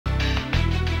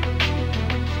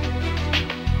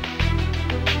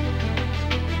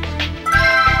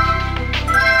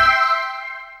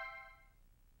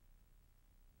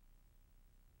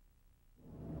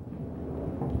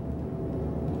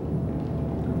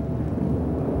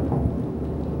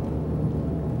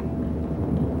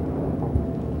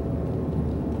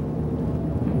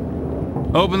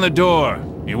Open the door.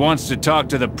 He wants to talk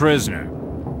to the prisoner.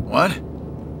 What?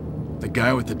 The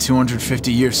guy with the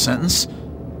 250-year sentence?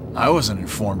 I wasn't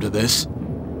informed of this.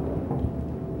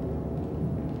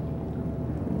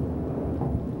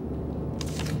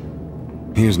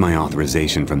 Here's my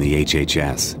authorization from the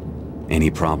HHS.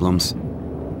 Any problems?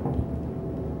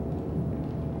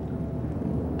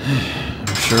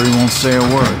 I'm sure he won't say a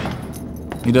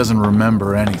word. He doesn't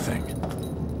remember anything.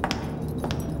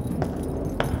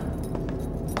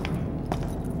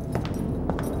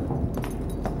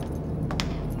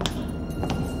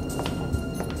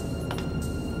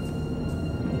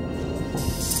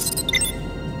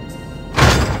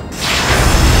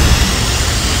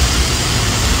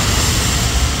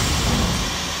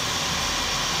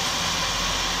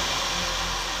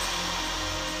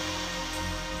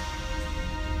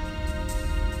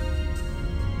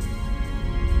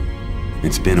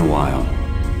 It's been a while.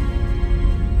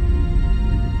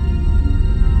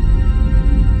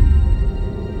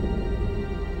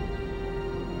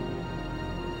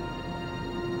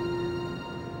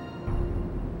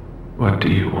 What do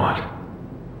you want?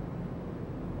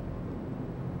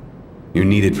 You're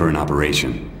needed for an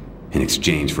operation, in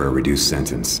exchange for a reduced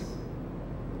sentence.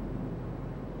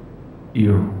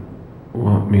 You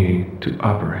want me to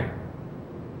operate?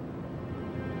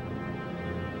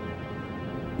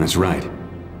 That's right.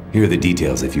 Here are the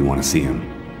details if you want to see them.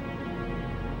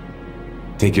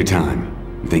 Take your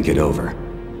time, think it over.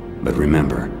 But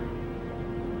remember,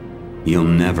 you'll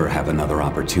never have another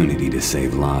opportunity to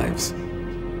save lives.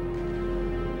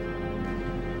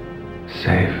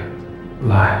 Save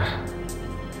lives.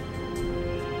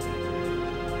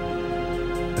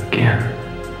 Again.